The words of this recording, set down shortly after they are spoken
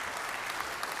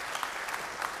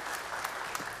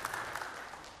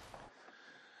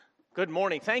Good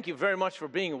morning. Thank you very much for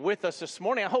being with us this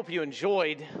morning. I hope you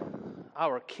enjoyed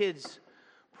our kids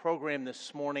program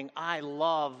this morning. I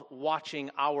love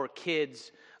watching our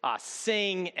kids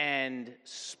sing and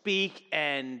speak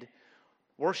and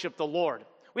worship the Lord.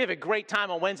 We have a great time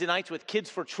on Wednesday nights with Kids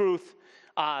for Truth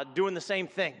doing the same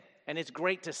thing. And it's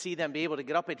great to see them be able to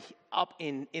get up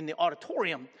in the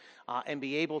auditorium and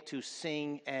be able to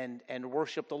sing and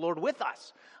worship the Lord with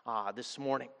us this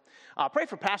morning. Pray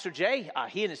for Pastor Jay.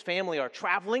 He and his family are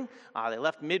traveling. They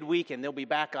left midweek, and they'll be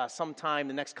back sometime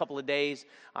the next couple of days,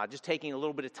 just taking a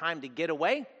little bit of time to get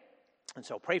away. And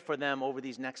so pray for them over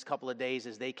these next couple of days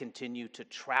as they continue to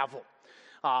travel.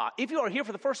 If you are here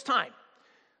for the first time,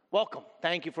 welcome.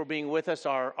 Thank you for being with us.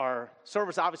 Our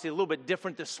service obviously a little bit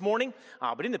different this morning,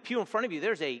 but in the pew in front of you,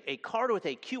 there's a card with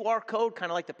a QR code,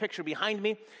 kind of like the picture behind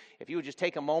me. If you would just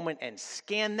take a moment and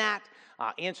scan that,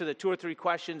 answer the 2 or 3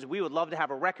 questions, we would love to have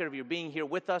a record of your being here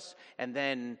with us, and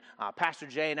then Pastor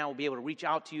Jay and I will be able to reach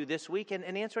out to you this week and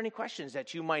answer any questions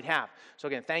that you might have. So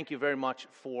again, thank you very much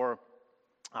for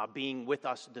being with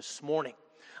us this morning.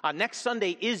 Next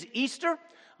Sunday is Easter.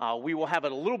 We will have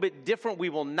it a little bit different. We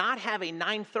will not have a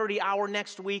 9:30 hour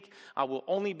next week. We'll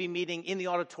only be meeting in the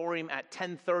auditorium at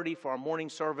 10:30 for our morning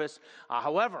service.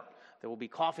 However, there will be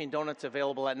coffee and donuts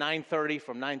available at 9:30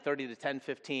 from 9:30 to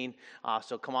 10:15.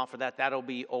 So come out for that. That'll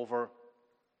be over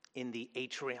in the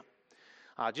atrium.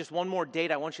 Just one more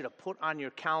date I want you to put on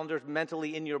your calendars,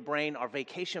 mentally in your brain. Our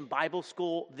Vacation Bible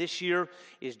School this year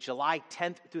is July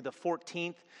 10th through the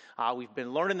 14th. We've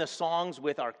been learning the songs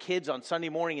with our kids on Sunday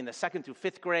morning in the 2nd through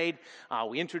 5th grade.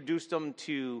 We introduced them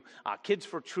to Kids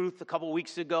for Truth a couple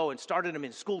weeks ago and started them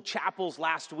in school chapels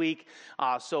last week.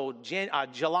 So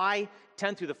July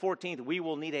 10th through the 14th, we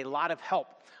will need a lot of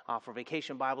help for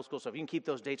Vacation Bible School. So if you can keep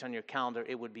those dates on your calendar,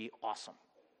 it would be awesome.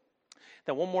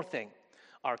 Then one more thing.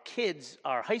 Our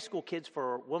high school kids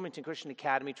for Wilmington Christian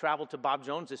Academy traveled to Bob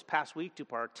Jones this past week to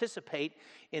participate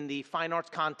in the Fine Arts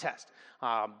Contest.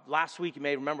 Last week, you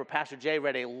may remember, Pastor Jay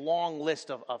read a long list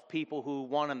of people who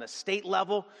won on the state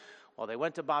level. Well, they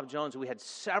went to Bob Jones. We had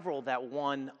several that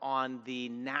won on the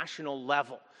national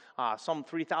level. Some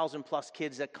 3,000 plus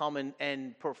kids that come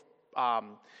and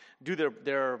do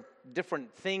their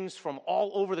different things from all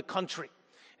over the country.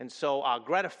 And so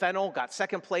Greta Fennell got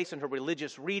second place in her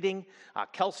religious reading.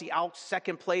 Kelsey Alks,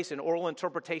 second place in oral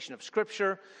interpretation of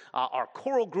Scripture. Our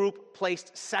choral group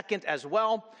placed second as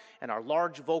well. And our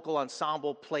large vocal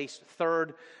ensemble placed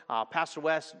third. Pastor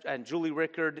West and Julie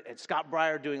Rickard and Scott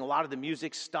Breyer doing a lot of the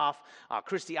music stuff.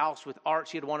 Christy Alks with art.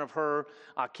 She had one of her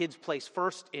kids place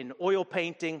first in oil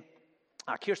painting.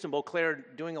 Kirsten Beauclair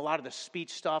doing a lot of the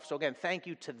speech stuff. So again, thank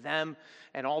you to them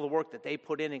and all the work that they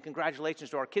put in. And congratulations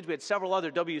to our kids. We had several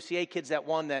other WCA kids that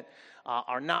won that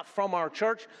are not from our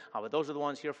church. But those are the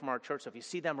ones here from our church. So if you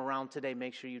see them around today,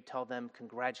 make sure you tell them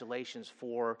congratulations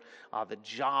for the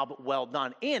job well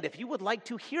done. And if you would like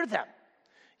to hear them,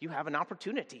 you have an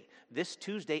opportunity. This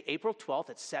Tuesday, April 12th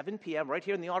at 7 p.m. right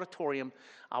here in the auditorium,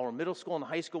 our middle school and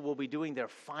high school will be doing their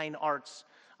fine arts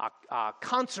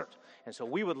concert. And so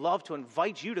we would love to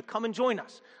invite you to come and join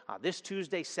us this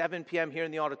Tuesday, 7 p.m. here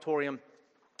in the auditorium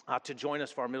to join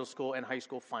us for our middle school and high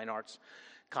school fine arts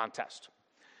contest.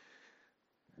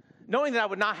 Knowing that I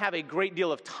would not have a great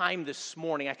deal of time this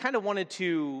morning, I kind of wanted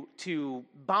to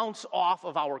bounce off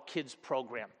of our kids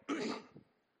program.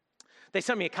 They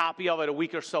sent me a copy of it a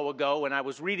week or so ago, and I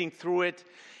was reading through it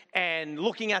and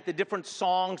looking at the different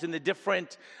songs and the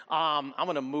different, I'm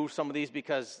going to move some of these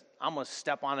because I'm going to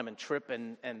step on them and trip,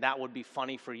 and that would be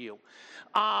funny for you.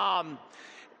 And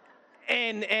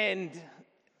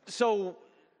so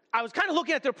I was kind of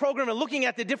looking at their program and looking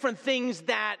at the different things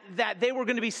that they were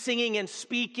going to be singing and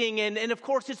speaking, and of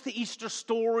course it's the Easter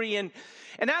story. And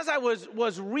as I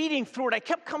was reading through it, I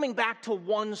kept coming back to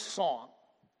one song,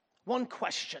 one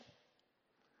question.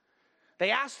 They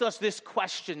asked us this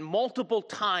question multiple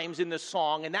times in the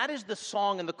song, and that is the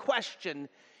song and the question,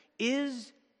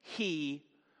 is he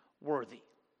worthy?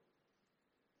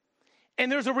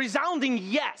 And there's a resounding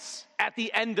yes at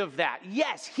the end of that.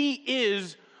 Yes, he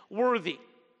is worthy.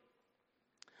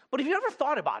 But have you ever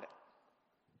thought about it?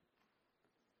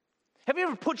 Have you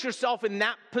ever put yourself in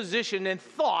that position and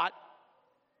thought,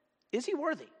 is he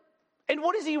worthy? And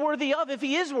what is he worthy of if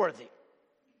he is worthy?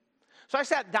 So I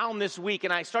sat down this week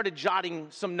and I started jotting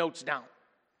some notes down.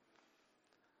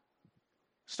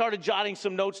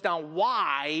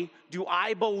 Why do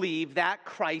I believe that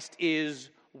Christ is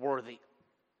worthy?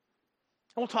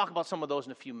 And we'll talk about some of those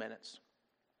in a few minutes.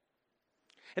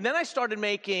 And then I started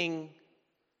making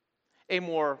a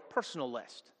more personal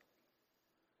list.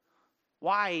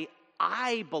 Why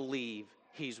I believe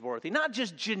he's worthy. Not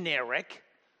just generic,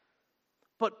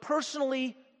 but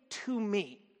personally to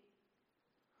me.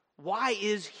 Why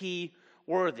is he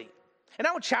worthy? And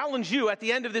I would challenge you at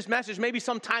the end of this message, maybe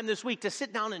sometime this week, to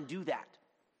sit down and do that.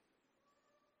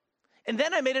 And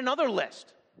then I made another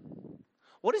list.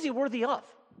 What is he worthy of?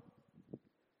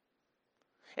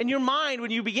 In your mind,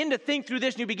 when you begin to think through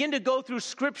this and you begin to go through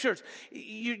scriptures,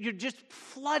 you're just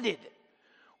flooded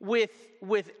with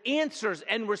answers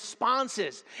and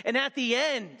responses. And at the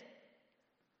end,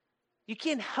 you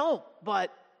can't help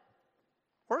but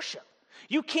worship.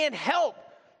 You can't help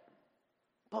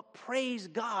but praise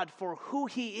God for who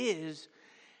he is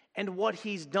and what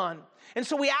he's done. And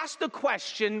so we ask the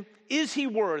question, is he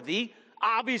worthy?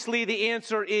 Obviously, the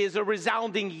answer is a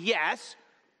resounding yes.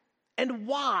 And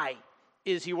why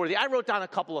is he worthy? I wrote down a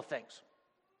couple of things.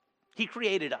 He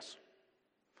created us.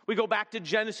 We go back to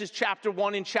Genesis chapter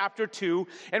 1 and chapter 2,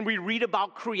 and we read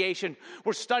about creation.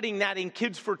 We're studying that in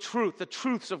Kids for Truth, the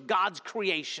truths of God's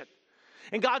creation.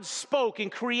 And God spoke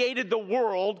and created the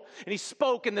world, and he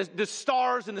spoke, and the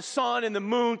stars and the sun and the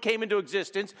moon came into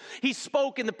existence. He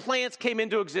spoke, and the plants came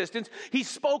into existence. He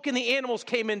spoke, and the animals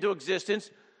came into existence.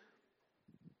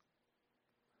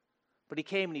 But he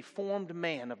came and he formed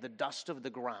man of the dust of the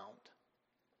ground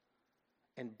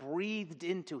and breathed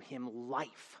into him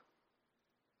life.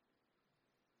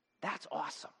 That's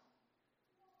awesome.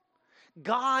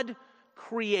 God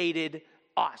created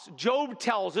us. Job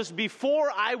tells us,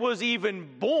 before I was even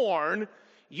born,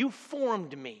 you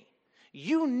formed me.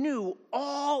 You knew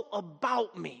all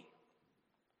about me.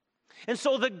 And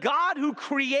so the God who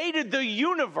created the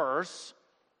universe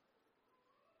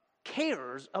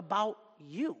cares about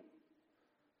you,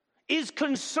 is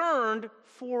concerned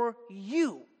for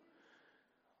you.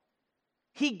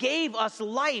 He gave us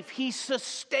life. He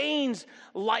sustains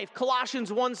life.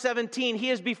 Colossians 1:17, he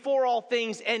is before all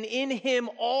things, and in him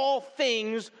all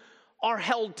things are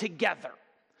held together.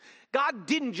 God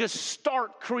didn't just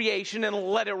start creation and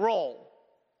let it roll.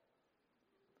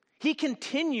 He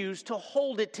continues to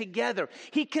hold it together.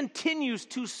 He continues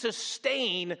to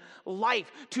sustain life,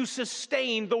 to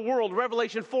sustain the world.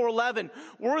 Revelation 4:11,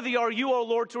 worthy are you, O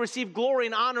Lord, to receive glory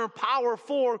and honor and power,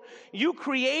 for you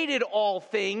created all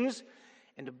things,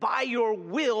 and by your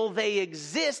will they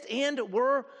exist and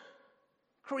were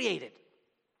created.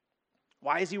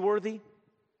 Why is he worthy?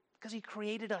 Because he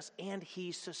created us and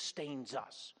he sustains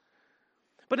us.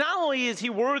 But not only is he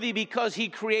worthy because he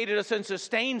created us and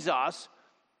sustains us,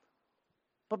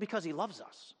 but because he loves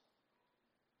us.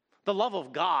 The love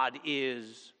of God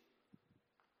is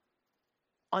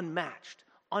unmatched,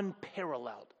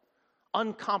 unparalleled,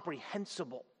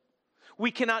 incomprehensible.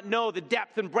 We cannot know the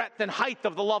depth and breadth and height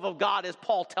of the love of God, as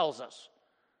Paul tells us.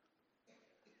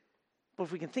 But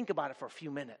if we can think about it for a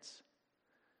few minutes,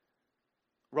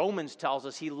 Romans tells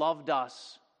us he loved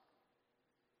us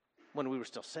when we were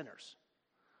still sinners,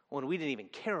 when we didn't even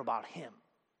care about him.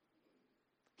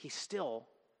 He still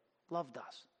loved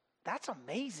us. That's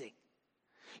amazing.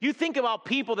 You think about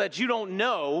people that you don't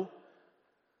know,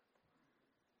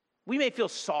 we may feel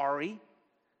sorry,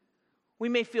 we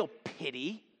may feel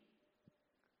pity,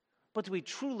 but do we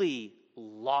truly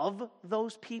love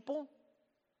those people?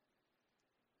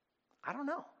 I don't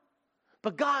know.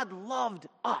 But God loved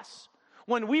us.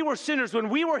 When we were sinners, when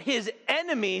we were his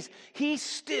enemies, he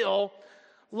still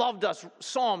loved us.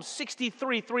 Psalm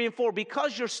 63, 3 and 4,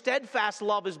 because your steadfast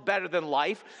love is better than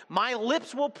life, my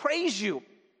lips will praise you.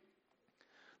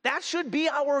 That should be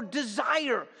our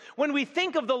desire. When we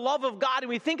think of the love of God and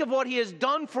we think of what he has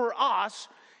done for us,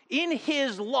 in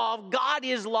his love, God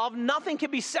is love. Nothing can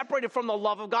be separated from the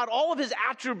love of God. All of his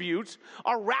attributes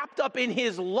are wrapped up in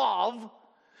his love.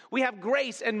 We have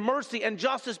grace and mercy and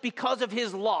justice because of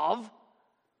his love.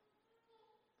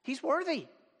 He's worthy.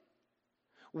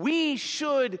 We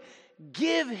should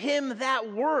give him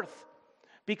that worth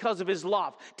because of his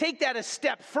love. Take that a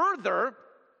step further,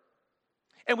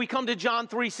 and we come to John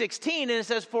 3:16, and it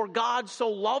says, for God so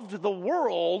loved the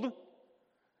world,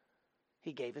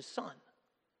 he gave his son.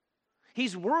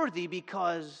 He's worthy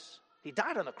because he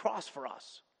died on the cross for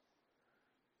us.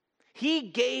 He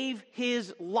gave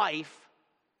his life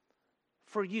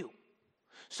for you,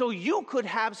 so you could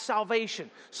have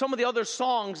salvation. Some of the other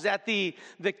songs that the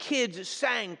kids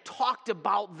sang talked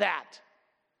about that.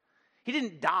 He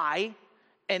didn't die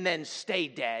and then stay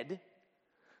dead.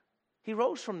 He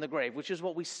rose from the grave, which is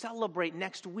what we celebrate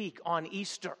next week on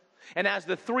Easter. And as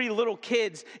the three little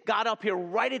kids got up here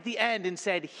right at the end and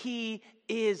said, he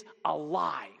is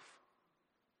alive.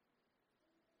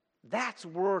 That's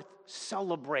worth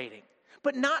celebrating.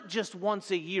 But not just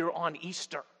once a year on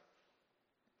Easter.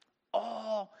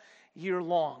 All year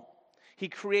long. He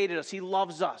created us. He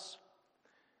loves us.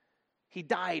 He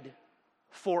died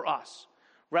for us.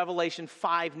 Revelation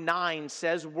 5:9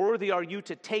 says, "Worthy are you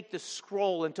to take the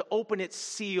scroll and to open its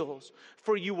seals,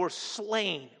 for you were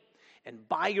slain, and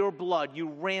by your blood you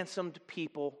ransomed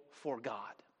people for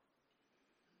God."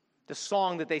 The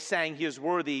song that they sang, "He is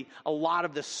worthy," a lot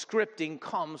of the scripting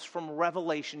comes from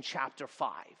Revelation chapter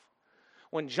 5.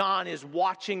 When John is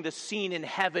watching the scene in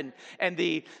heaven, and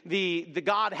the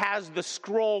God has the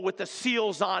scroll with the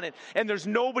seals on it, and there's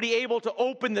nobody able to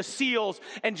open the seals.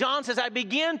 And John says, "I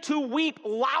began to weep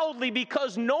loudly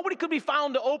because nobody could be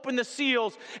found to open the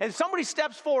seals." And somebody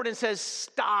steps forward and says,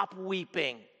 "Stop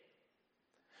weeping,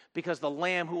 because the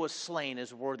Lamb who was slain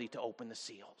is worthy to open the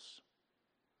seals."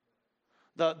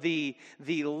 The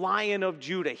Lion of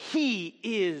Judah, he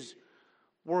is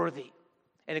worthy.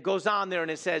 And it goes on there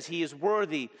and it says, he is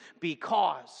worthy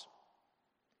because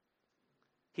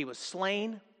he was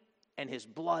slain and his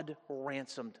blood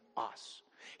ransomed us.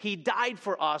 He died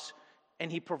for us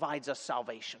and he provides us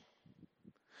salvation.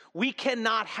 We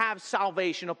cannot have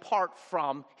salvation apart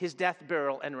from his death,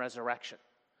 burial, and resurrection.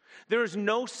 There is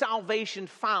no salvation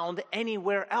found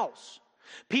anywhere else.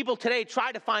 People today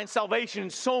try to find salvation in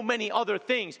so many other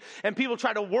things, and people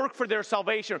try to work for their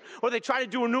salvation, or they try to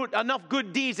do enough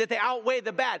good deeds that they outweigh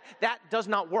the bad. That does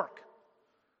not work.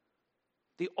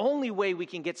 The only way we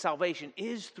can get salvation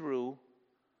is through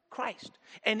Christ,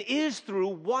 and is through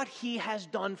what he has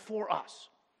done for us.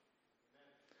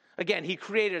 Again, he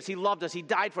created us, he loved us, he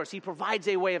died for us, he provides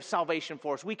a way of salvation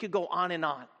for us. We could go on and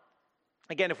on.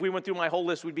 Again, if we went through my whole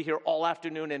list, we'd be here all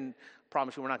afternoon, and I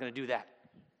promise you we're not going to do that.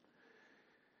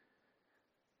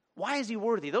 Why is he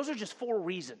worthy? Those are just 4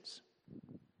 reasons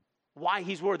why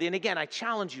he's worthy. And again, I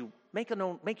challenge you, make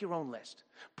your own list.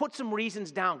 Put some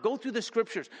reasons down. Go through the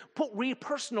scriptures. Put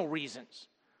personal reasons.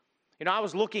 You know, I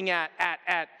was looking at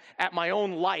my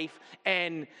own life,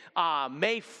 and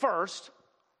May 1st,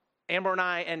 Amber and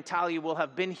I and Talia will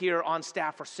have been here on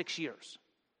staff for 6 years.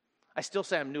 I still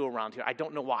say I'm new around here. I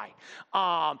don't know why.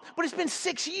 But it's been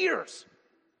 6 years.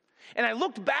 And I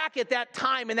looked back at that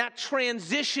time and that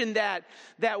transition that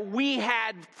we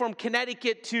had from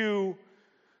Connecticut to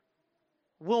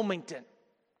Wilmington.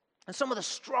 And some of the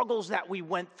struggles that we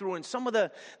went through, and some of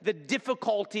the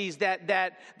difficulties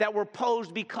that were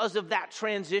posed because of that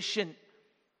transition.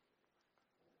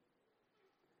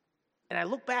 And I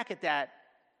look back at that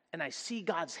and I see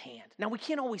God's hand. Now, we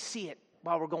can't always see it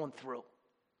while we're going through.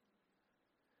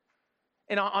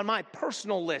 And on my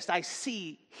personal list, I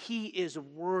see he is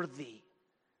worthy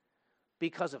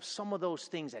because of some of those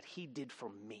things that he did for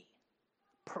me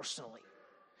personally.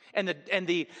 And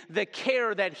the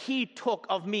care that he took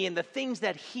of me and the things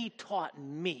that he taught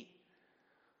me.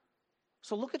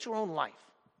 So look at your own life.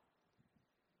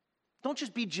 Don't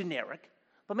just be generic,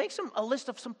 but make a list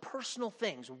of some personal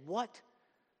things. What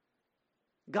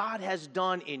God has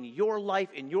done in your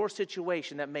life, in your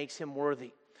situation, that makes him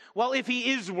worthy. Well, if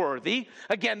he is worthy,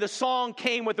 again, the song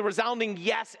came with a resounding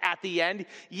yes at the end.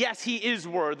 Yes, he is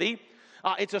worthy.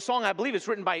 It's a song, I believe it's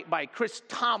written by Chris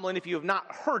Tomlin, if you have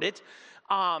not heard it.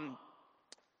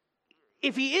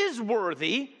 If he is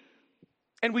worthy,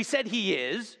 and we said he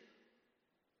is,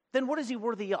 then what is he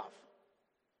worthy of?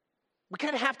 We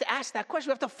kind of have to ask that question.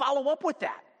 We have to follow up with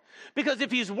that. Because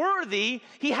if he's worthy,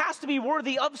 he has to be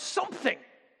worthy of something.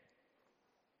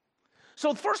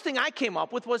 So the first thing I came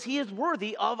up with was he is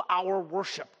worthy of our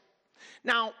worship.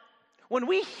 Now, when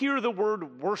we hear the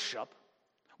word worship,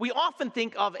 we often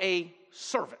think of a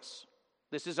service.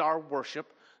 This is our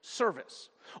worship service.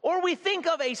 Or we think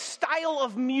of a style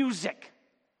of music.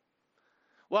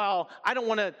 Well, I don't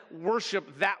want to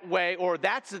worship that way, or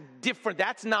that's different.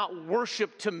 That's not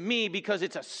worship to me because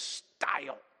it's a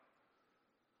style.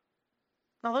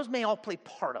 Now, those may all play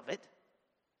part of it.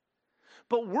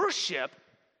 But worship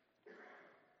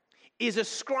is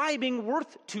ascribing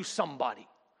worth to somebody,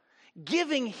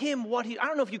 giving him what I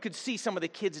don't know if you could see some of the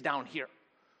kids down here,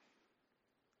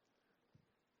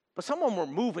 but some of them were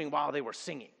moving while they were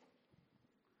singing.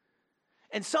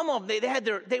 And some of them,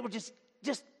 they were just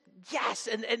yes,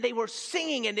 and they were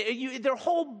singing, and their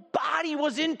whole body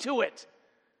was into it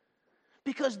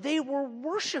because they were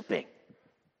worshiping.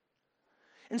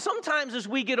 And sometimes as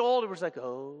we get older, it's like,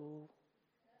 oh,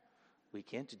 we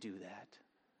can't do that.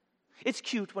 It's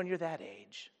cute when you're that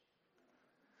age.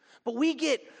 But we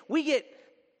get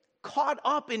caught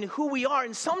up in who we are.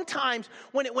 And sometimes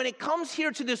when it comes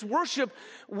here to this worship,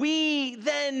 we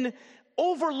then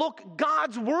overlook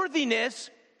God's worthiness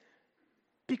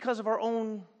because of our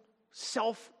own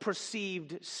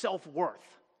self-perceived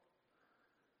self-worth.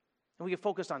 And we get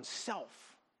focused on self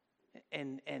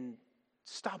and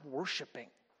stop worshiping.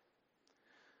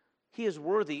 He is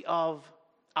worthy of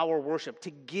our worship,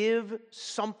 to give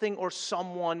something or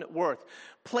someone worth.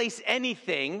 Place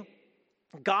anything,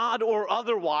 God or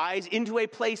otherwise, into a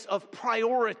place of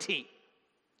priority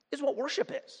is what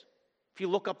worship is. If you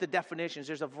look up the definitions,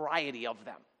 there's a variety of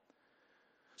them.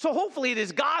 So hopefully it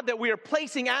is God that we are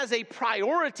placing as a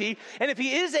priority, and if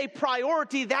he is a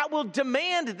priority, that will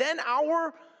demand then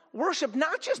our worship,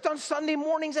 not just on Sunday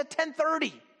mornings at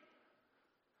 10:30,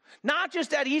 not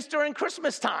just at Easter and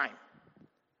Christmas time,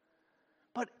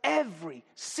 but every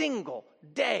single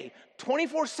day,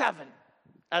 24/7,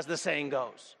 as the saying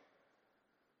goes.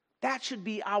 That should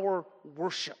be our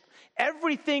worship.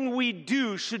 Everything we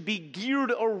do should be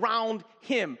geared around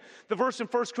him. The verse in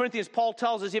 1 Corinthians, Paul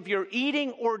tells us if you're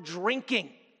eating or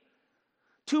drinking,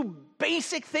 two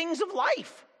basic things of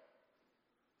life.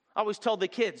 I always tell the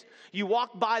kids, you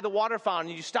walk by the water fountain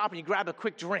and you stop and you grab a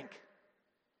quick drink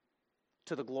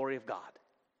to the glory of God.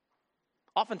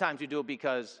 Oftentimes you do it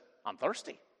because I'm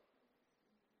thirsty.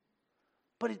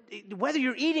 But whether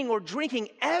you're eating or drinking,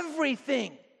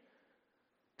 everything,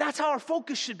 that's how our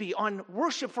focus should be, on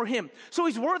worship for him. So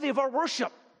he's worthy of our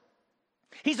worship.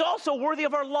 He's also worthy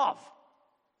of our love.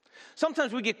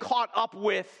 Sometimes we get caught up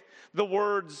with the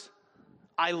words,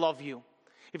 I love you.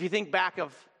 If you think back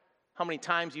of how many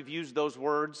times you've used those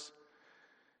words,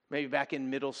 maybe back in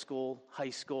middle school, high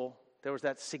school, there was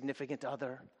that significant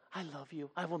other. I love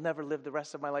you. I will never live the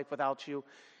rest of my life without you.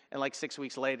 And like 6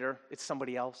 weeks later, it's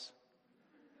somebody else.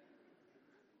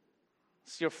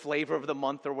 It's your flavor of the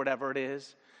month or whatever it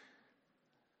is.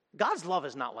 God's love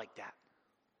is not like that.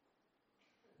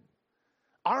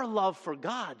 Our love for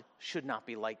God should not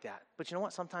be like that. But you know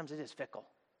what? Sometimes it is fickle.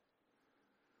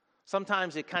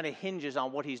 Sometimes it kind of hinges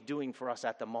on what he's doing for us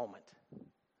at the moment.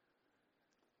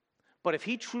 But if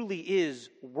he truly is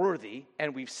worthy,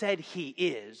 and we've said he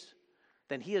is,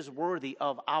 then he is worthy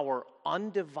of our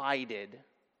undivided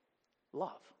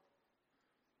love.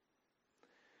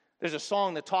 There's a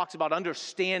song that talks about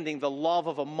understanding the love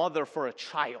of a mother for a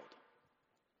child.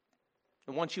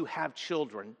 And once you have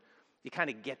children, you kind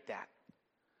of get that.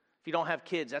 If you don't have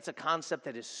kids, that's a concept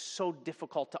that is so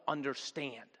difficult to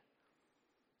understand.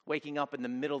 Waking up in the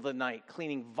middle of the night,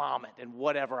 cleaning vomit and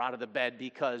whatever out of the bed,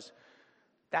 because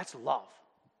that's love.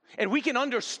 And we can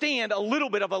understand a little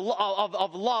bit of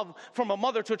love from a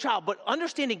mother to a child, but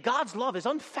understanding God's love is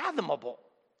unfathomable.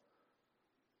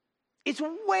 It's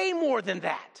way more than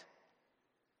that.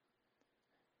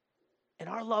 And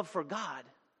our love for God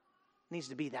needs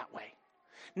to be that way.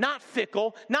 Not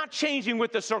fickle, not changing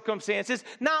with the circumstances,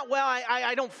 not, well,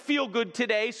 I don't feel good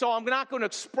today, so I'm not going to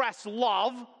express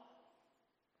love.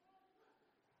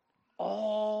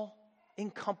 All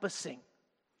encompassing.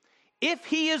 If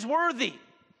he is worthy,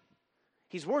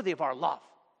 he's worthy of our love.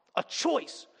 A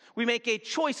choice. We make a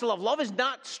choice to love. Love is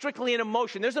not strictly an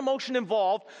emotion. There's emotion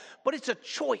involved, but it's a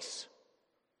choice.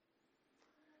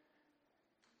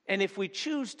 And if we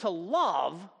choose to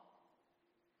love,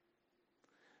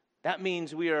 that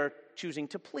means we are choosing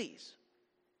to please.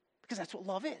 Because that's what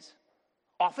love is.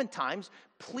 Oftentimes,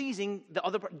 pleasing the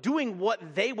other person, doing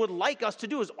what they would like us to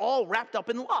do, is all wrapped up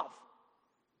in love.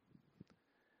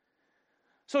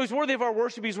 So he's worthy of our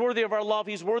worship, he's worthy of our love,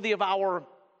 he's worthy of our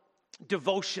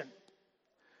devotion.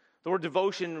 The word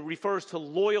devotion refers to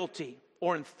loyalty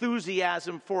or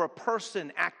enthusiasm for a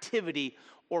person, activity,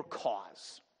 or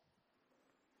cause.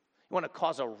 You want to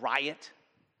cause a riot?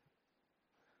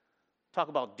 Talk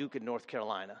about Duke in North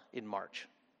Carolina in March.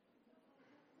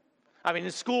 I mean,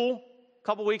 in school, a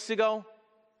couple weeks ago,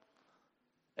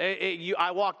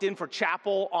 I walked in for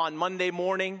chapel on Monday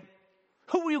morning.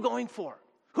 Who were you going for?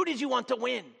 Who did you want to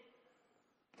win?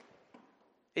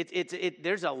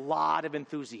 There's a lot of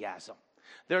enthusiasm.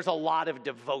 There's a lot of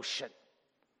devotion.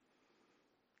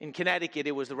 In Connecticut,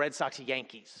 it was the Red Sox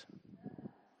Yankees.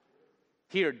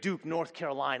 Here, Duke, North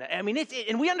Carolina. I mean,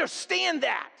 and we understand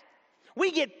that.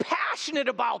 We get passionate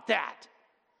about that.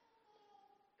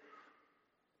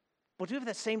 But do we have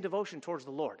that same devotion towards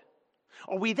the Lord?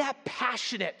 Are we that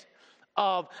passionate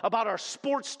about our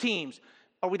sports teams?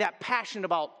 Are we that passionate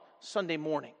about Sunday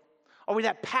morning? Are we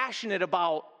that passionate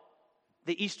about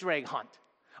the Easter egg hunt?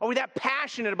 Are we that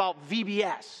passionate about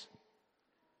VBS?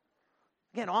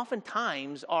 Again,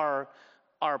 oftentimes our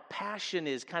passion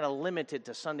is kind of limited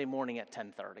to Sunday morning at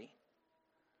 10:30.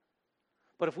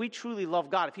 But if we truly love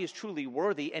God, if he is truly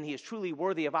worthy, and he is truly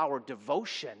worthy of our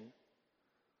devotion,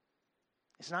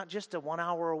 it's not just a 1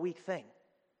 hour a week thing.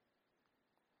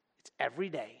 It's every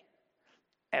day,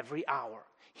 every hour.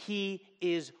 He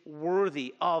is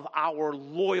worthy of our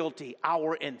loyalty,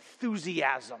 our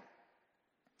enthusiasm.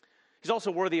 He's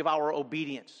also worthy of our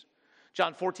obedience.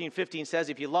 John 14:15 says,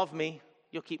 if you love me,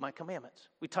 you'll keep my commandments.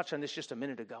 We touched on this just a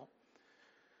minute ago.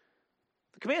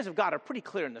 The commands of God are pretty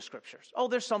clear in the Scriptures. Oh,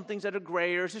 there's some things that are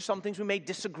gray areas. There's some things we may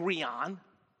disagree on.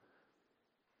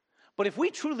 But if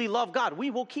we truly love God,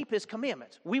 we will keep His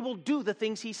commandments. We will do the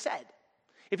things He said.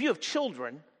 If you have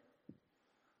children,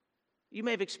 you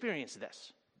may have experienced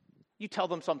this. You tell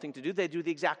them something to do, they do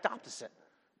the exact opposite.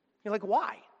 You're like,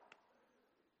 why?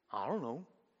 I don't know.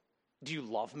 Do you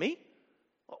love me?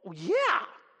 Oh, yeah.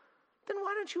 Then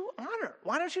why don't you honor?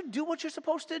 Why don't you do what you're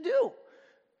supposed to do?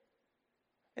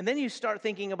 And then you start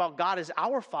thinking about God as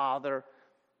our Father,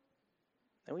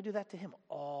 and we do that to Him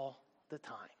all the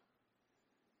time.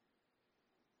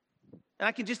 And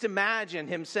I can just imagine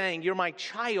Him saying, you're my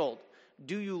child.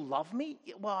 Do you love me?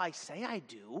 Well, I say I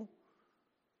do.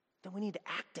 Then we need to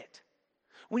act it.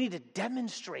 We need to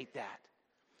demonstrate that.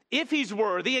 If He's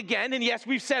worthy, again, and yes,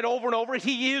 we've said over and over,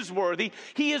 He is worthy.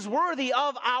 He is worthy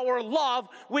of our love,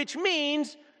 which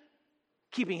means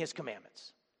keeping His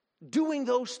commandments. Doing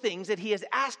those things that He has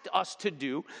asked us to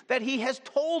do, that He has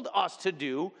told us to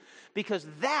do, because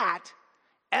that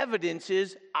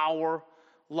evidences our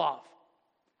love.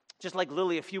 Just like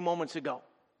Lily a few moments ago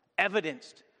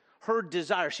evidenced her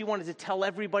desire. She wanted to tell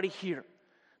everybody here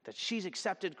that she's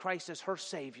accepted Christ as her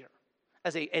Savior,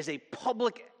 as a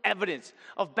public evidence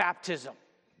of baptism.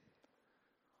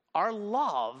 Our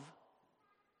love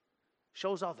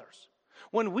shows others.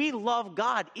 When we love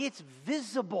God, it's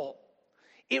visible.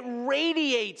 It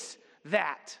radiates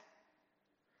that.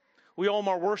 We owe Him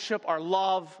our worship, our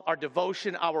love, our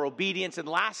devotion, our obedience. And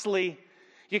lastly,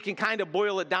 you can kind of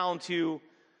boil it down to,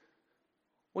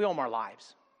 we owe Him our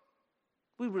lives.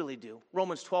 We really do.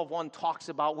 Romans 12:1 talks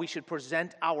about we should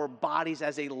present our bodies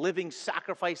as a living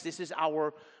sacrifice. This is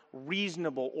our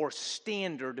reasonable or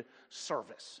standard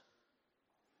service.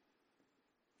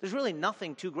 There's really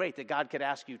nothing too great that God could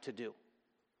ask you to do.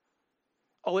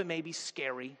 Oh, it may be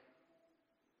scary.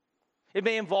 It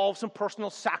may involve some personal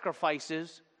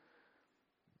sacrifices.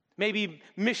 Maybe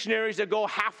missionaries that go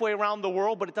halfway around the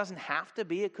world, but it doesn't have to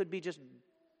be. It could be just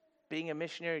being a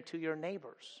missionary to your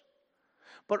neighbors.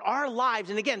 But our lives,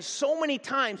 and again, so many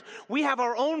times we have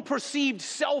our own perceived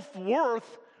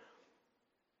self-worth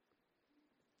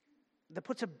that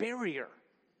puts a barrier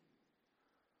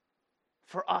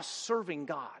for us serving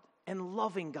God and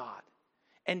loving God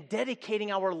and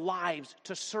dedicating our lives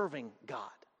to serving God.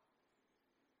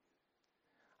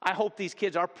 I hope these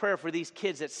kids, our prayer for these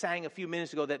kids that sang a few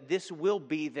minutes ago, that this will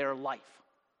be their life.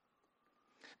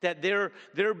 That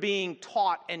they're being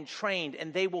taught and trained,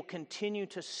 and they will continue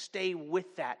to stay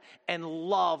with that and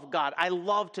love God. I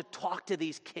love to talk to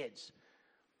these kids.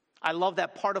 I love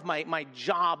that part of my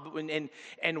job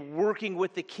and working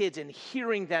with the kids and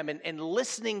hearing them and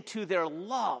listening to their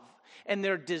love and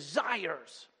their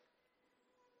desires.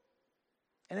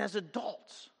 And as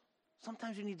adults,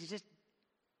 sometimes we need to just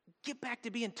get back to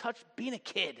being a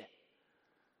kid.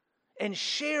 And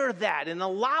share that and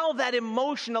allow that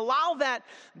emotion, allow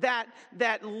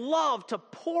that love to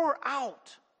pour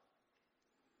out.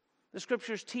 The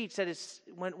Scriptures teach that it's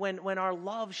when our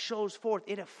love shows forth,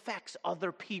 it affects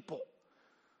other people.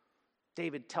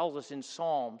 David tells us in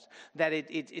Psalms that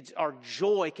it's our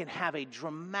joy can have a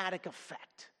dramatic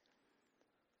effect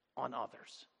on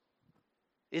others.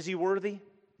 Is He worthy?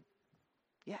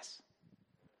 Yes,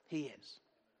 He is.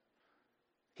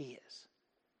 He is.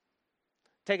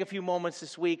 Take a few moments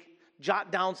this week,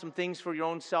 jot down some things for your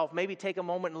own self. Maybe take a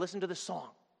moment and listen to the song.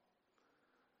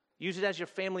 Use it as your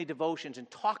family devotions and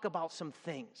talk about some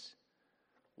things.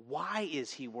 Why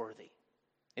is He worthy?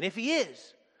 And if He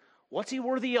is, what's He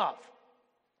worthy of?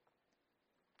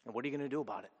 And what are you going to do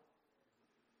about it?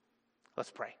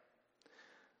 Let's pray.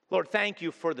 Lord, thank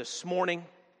You for this morning.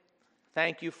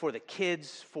 Thank You for the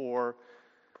kids, for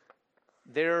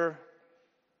their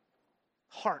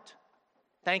heart.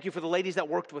 Thank You for the ladies that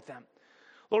worked with them.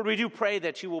 Lord, we do pray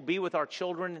that You will be with our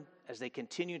children as they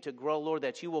continue to grow, Lord,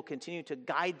 that You will continue to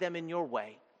guide them in Your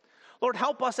way. Lord,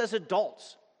 help us as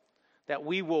adults that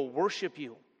we will worship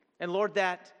You. And Lord,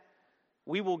 that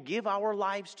we will give our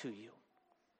lives to You.